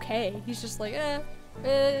 okay? He's just like,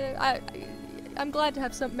 I'm glad to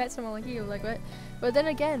have met someone like you, like, what? But then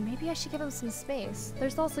again, maybe I should give him some space.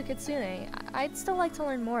 There's also Kitsune. I'd still like to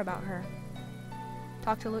learn more about her.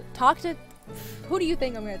 Who do you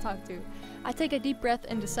think I'm gonna talk to? I take a deep breath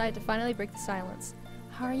and decide to finally break the silence.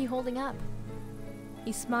 How are you holding up?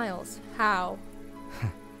 He smiles. How?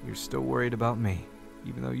 You're still worried about me,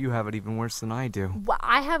 even though you have it even worse than I do. Well,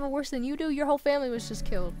 I have it worse than you do? Your whole family was just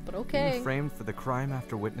killed, but okay. You were framed for the crime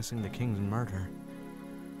after witnessing the king's murder.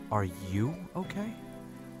 Are you okay?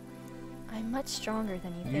 I'm much stronger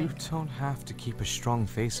than you You think. don't have to keep a strong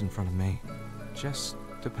face in front of me. Just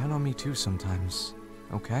depend on me too sometimes,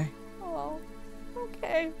 okay? Oh,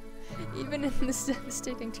 okay. Even in this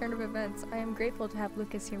devastating turn of events, I am grateful to have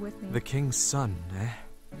Lucas here with me. The king's son, eh?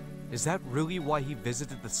 Is that really why he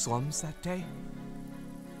visited the slums that day?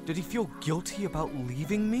 Did he feel guilty about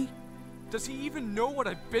leaving me? Does he even know what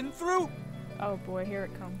I've been through? Oh boy, here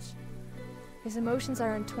it comes. His emotions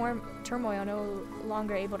are in turmoil, no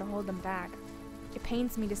longer able to hold them back. It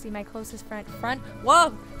pains me to see my closest friend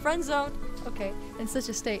zone! Okay, in such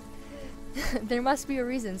a state. There must be a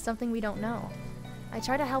reason, something we don't know. I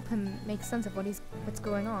try to help him make sense of what's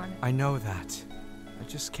going on. I know that. I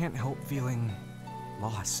just can't help feeling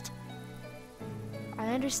lost.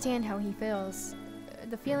 I understand how he feels.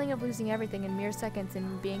 The feeling of losing everything in mere seconds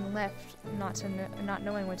and being left not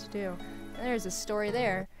knowing what to do. There's a story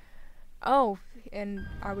there. Oh, and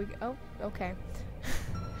are we... Oh, okay.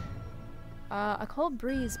 A cold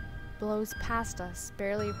breeze blows past us,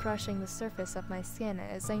 barely brushing the surface of my skin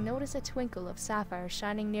as I notice a twinkle of sapphire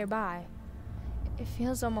shining nearby. It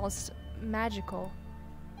feels almost magical.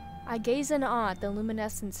 I gaze in awe at the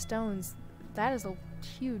luminescent stones. That is a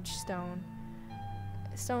huge stone.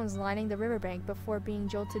 Stones lining the riverbank before being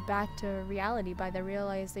jolted back to reality by the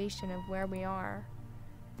realization of where we are.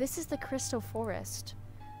 This is the Crystal Forest.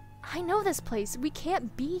 I know this place. We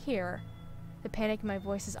can't be here. The panic in my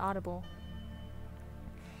voice is audible.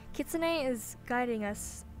 Kitsune is guiding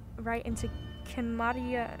us right into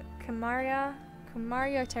Kimaria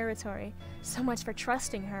territory. So much for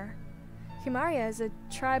trusting her. Kimaria is a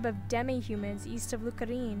tribe of demi-humans east of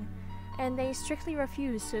Lucarin, and they strictly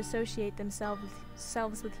refuse to associate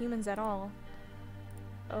themselves with humans at all.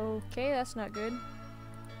 Okay, that's not good.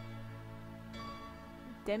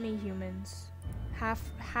 Demi-humans.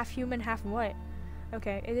 Half human, half what?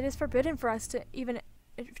 Okay, it is forbidden for us to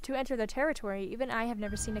enter their territory. Even I have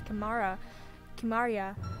never seen a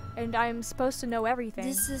Kimaria, and I'm supposed to know everything.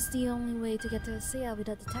 This is the only way to get to Estey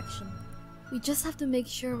without detection. We just have to make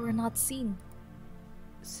sure we're not seen.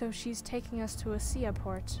 So she's taking us to Estey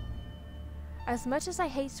port. As much as I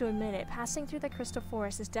hate to admit it, passing through the Crystal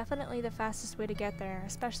Forest is definitely the fastest way to get there,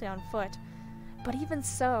 especially on foot. But even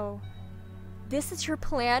so, this is your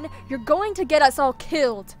plan? You're going to get us all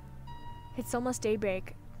killed! It's almost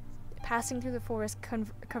daybreak. Passing through the forest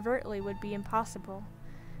covertly would be impossible.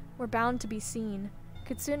 We're bound to be seen.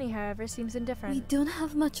 Kitsune, however, seems indifferent. We don't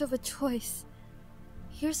have much of a choice.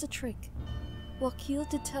 Here's the trick. Walk heel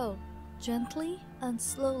to toe, gently and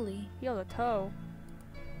slowly. Heel to toe?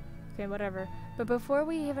 Okay, whatever. But before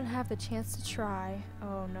we even have the chance to try...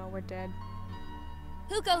 Oh no, we're dead.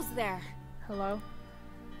 Who goes there? Hello?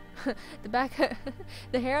 The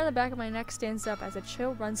hair on the back of my neck stands up as a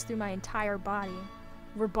chill runs through my entire body.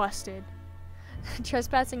 We're busted.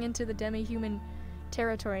 Trespassing into the demi-human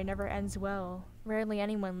territory never ends well. Rarely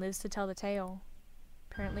anyone lives to tell the tale.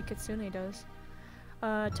 Apparently Kitsune does.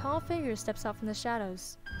 A tall figure steps out from the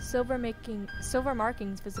shadows, silver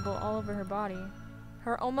markings visible all over her body.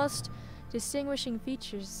 Her almost distinguishing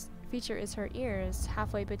feature is her ears,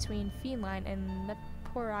 halfway between feline and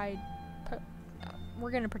leporide. We're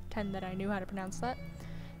gonna pretend that I knew how to pronounce that.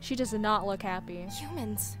 She does not look happy.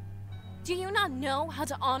 Humans. Do you not know how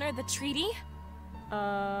to honor the treaty?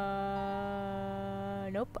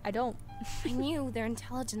 Nope, I don't. I knew their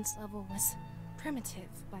intelligence level was primitive,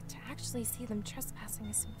 but to actually see them trespassing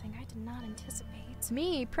is something I did not anticipate. It's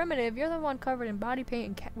me, primitive. You're the one covered in body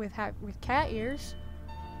paint and with cat ears.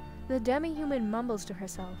 The demi-human mumbles to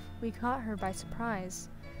herself. We caught her by surprise.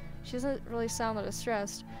 She doesn't really sound that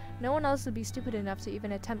distressed. No one else would be stupid enough to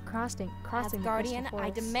even attempt crossing As the Guardian, crystal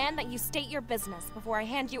I forest. demand that you state your business before I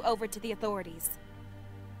hand you over to the authorities.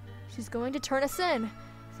 She's going to turn us in.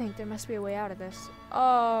 I think there must be a way out of this.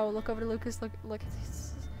 Oh, look over to Lucas. Look at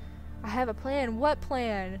this. I have a plan. What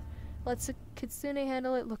plan? Let's Kitsune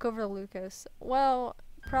handle it. Look over to Lucas. Well,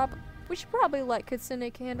 we should probably let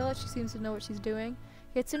Kitsune handle it. She seems to know what she's doing.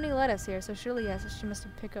 Kitsune led us here, so surely yes, she must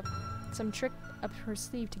have picked up some trick up her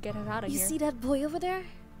sleeve to get us out of here. You see that boy over there?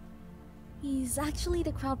 He's actually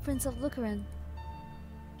the Crown Prince of Lucaran.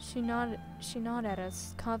 She nodded at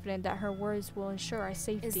us, confident that her words will ensure our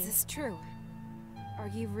safety. Is this true? Are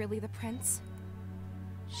you really the prince?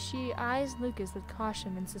 She eyes Lucas with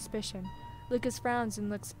caution and suspicion. Lucas frowns and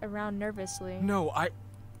looks around nervously. No, I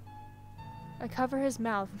cover his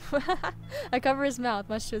mouth. I cover his mouth,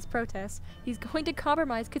 much to his protest. He's going to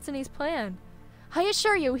compromise Kitsune's plan. I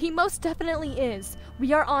assure you, he most definitely is.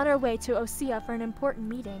 We are on our way to Osea for an important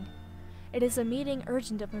meeting. It is a meeting of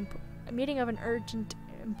an urgent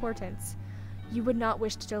importance. You would not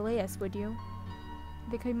wish to delay us, would you?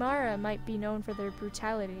 The Chimera might be known for their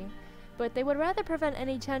brutality, but they would rather prevent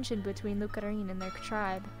any tension between Lucarin and their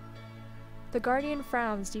tribe. The Guardian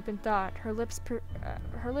frowns deep in thought, her lips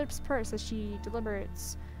purse as she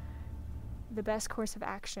deliberates the best course of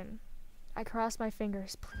action. I cross my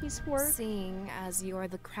fingers. Please work. Seeing as you are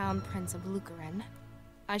the Crown Prince of Lucarin,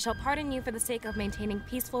 I shall pardon you for the sake of maintaining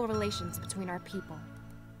peaceful relations between our people.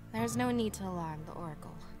 There is no need to alarm the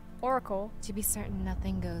Oracle. Oracle? To be certain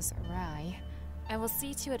nothing goes awry, I will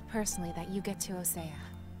see to it personally that you get to Osea.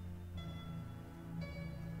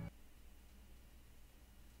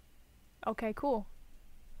 Okay, cool.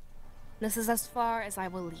 This is as far as I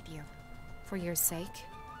will lead you. For your sake,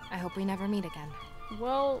 I hope we never meet again.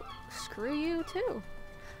 Well, screw you too.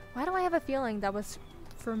 Why do I have a feeling that was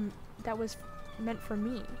meant for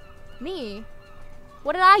me? Me?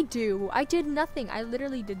 What did I do? I did nothing. I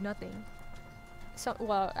literally did nothing. So,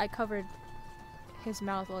 well, I covered his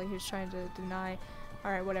mouth while he was trying to deny.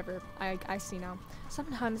 Alright, whatever. I see now.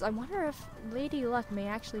 Sometimes I wonder if Lady Luck may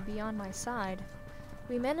actually be on my side.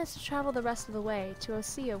 We managed to travel the rest of the way to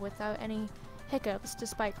Osea without any hiccups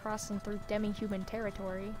despite crossing through demi-human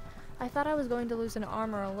territory. I thought I was going to lose an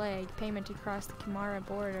arm or a leg, payment to cross the Chimera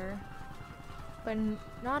border. But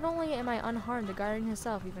not only am I unharmed, the Guardian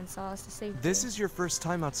himself even saw us to safety. This is your first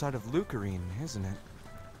time outside of Lucarin, isn't it?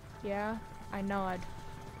 Yeah, I nod.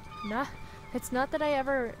 Nah, it's not that I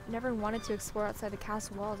never wanted to explore outside the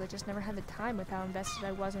castle walls, I just never had the time with how invested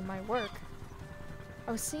I was in my work.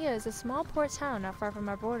 Osea is a small port town not far from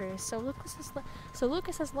our borders, so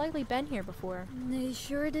Lucas has likely been here before. They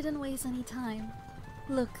sure didn't waste any time.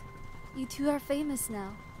 Look, you two are famous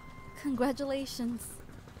now. Congratulations.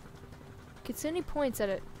 Kitsune points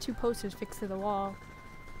at two posters fixed to the wall.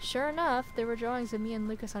 Sure enough, there were drawings of me and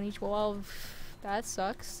Lucas on each wall. That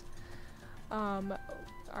sucks.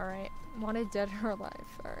 Alright. Wanted dead or alive.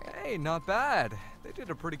 Alright. Hey, not bad. They did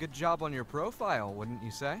a pretty good job on your profile, wouldn't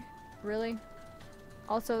you say? Really?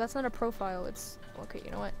 Also, that's not a profile, it's... Okay,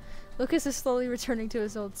 you know what? Lucas is slowly returning to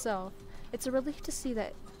his old self. It's a relief to see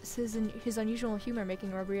that his unusual humor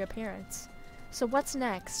making a reappearance. So what's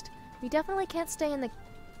next? We definitely can't stay in the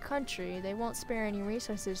country. They won't spare any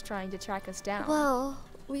resources trying to track us down. Well,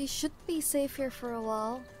 we should be safe here for a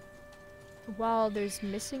while. While there's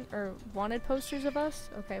missing or wanted posters of us?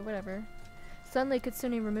 Okay, whatever. Suddenly,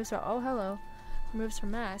 Kitsune removes her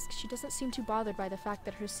mask. She doesn't seem too bothered by the fact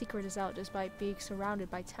that her secret is out despite being surrounded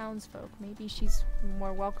by townsfolk. Maybe she's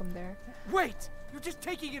more welcome there. Wait! You're just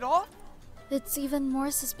taking it off? It's even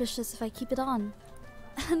more suspicious if I keep it on.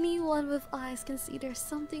 Anyone with eyes can see there's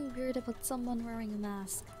something weird about someone wearing a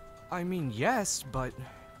mask. I mean, yes, but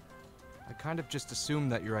I kind of just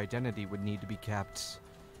assumed that your identity would need to be kept,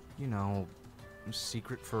 you know,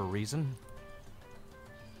 secret for a reason.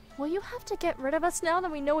 Will you have to get rid of us now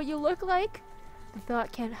that we know what you look like? The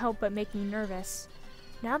thought can't help but make me nervous.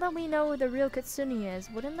 Now that we know who the real Kitsune is,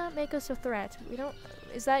 wouldn't that make us a threat?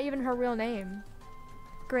 Is that even her real name?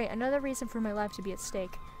 Great, another reason for my life to be at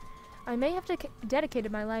stake. I may have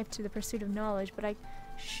dedicated my life to the pursuit of knowledge, but I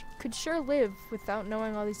could sure live without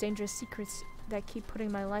knowing all these dangerous secrets that keep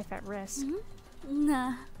putting my life at risk. Mm-hmm.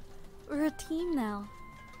 Nah, we're a team now.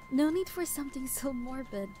 No need for something so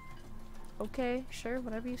morbid. Okay, sure,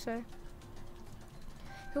 whatever you say.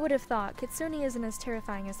 Who would have thought? Kitsune isn't as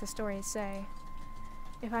terrifying as the stories say.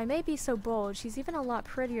 If I may be so bold, she's even a lot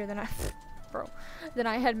prettier than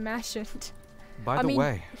I had imagined. By the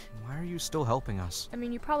way, why are you still helping us? I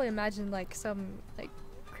mean, you probably imagined like some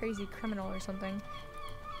crazy criminal or something.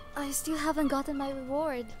 I still haven't gotten my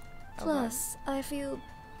reward. Plus, I feel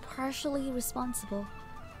partially responsible.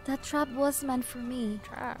 That trap was meant for me.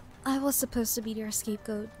 Trap? I was supposed to be their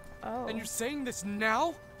scapegoat. Oh. And you're saying this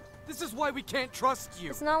now? This is why we can't trust you.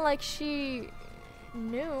 It's not like she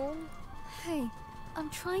knew. Hey, I'm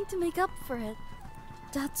trying to make up for it.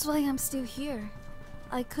 That's why I'm still here.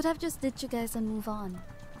 I could have just ditched you guys and move on.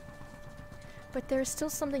 But there's still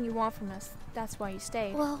something you want from us. That's why you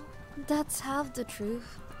stayed. Well, that's half the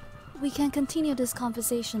truth. We can continue this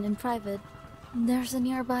conversation in private. There's a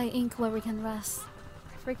nearby inn where we can rest.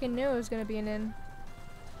 I freaking knew it was gonna be an inn.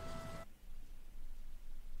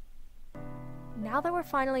 Now that we're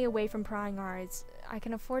finally away from prying eyes, I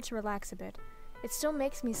can afford to relax a bit. It still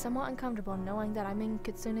makes me somewhat uncomfortable knowing that I'm in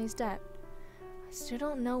Kitsune's debt. I still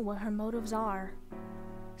don't know what her motives are.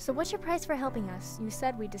 So what's your price for helping us? You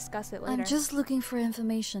said we'd discuss it later. I'm just looking for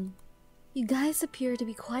information. You guys appear to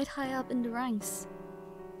be quite high up in the ranks.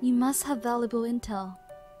 You must have valuable intel.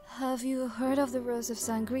 Have you heard of the Rose of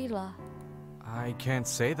Sangrila? I can't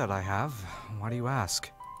say that I have. Why do you ask?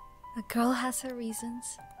 A girl has her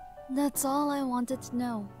reasons. That's all I wanted to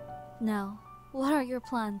know. Now, what are your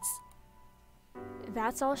plans?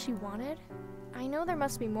 That's all she wanted? I know there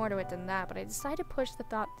must be more to it than that, but I decided to push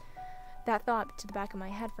that thought to the back of my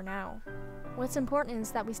head for now. What's important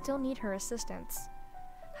is that we still need her assistance.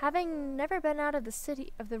 Having never been out of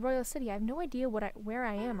the royal city, I have no idea where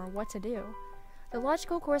I am or what to do. The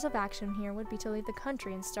logical course of action here would be to leave the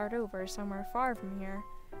country and start over somewhere far from here.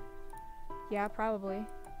 Yeah, probably.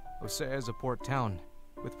 Osea is a port town.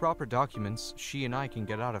 With proper documents, she and I can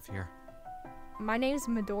get out of here. My name's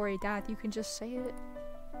Midori DATH, you can just say it.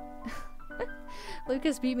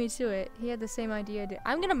 Lucas beat me to it. He had the same idea.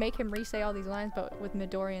 I'm gonna make him re-say all these lines, but with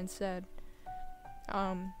Midori instead.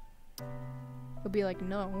 He'll be like,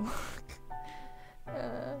 no.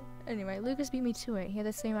 Anyway, Lucas beat me to it. He had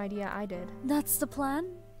the same idea I did. That's the plan?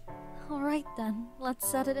 Alright then, let's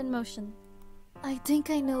set it in motion. I think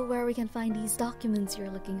I know where we can find these documents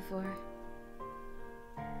you're looking for.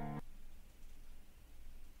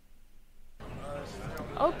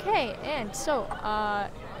 Okay, and so,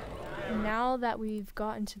 now that we've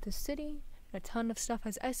gotten to the city, a ton of stuff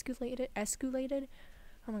has escalated,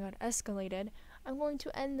 I'm going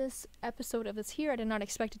to end this episode of this here. I did not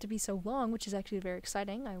expect it to be so long, which is actually very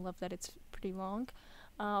exciting. I love that it's pretty long.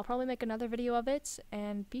 I'll probably make another video of it,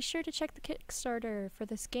 and be sure to check the Kickstarter for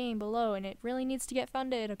this game below, and it really needs to get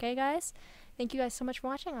funded, okay guys? Thank you guys so much for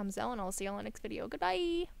watching. I'm Zell, and I'll see you all in the next video.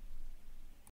 Goodbye!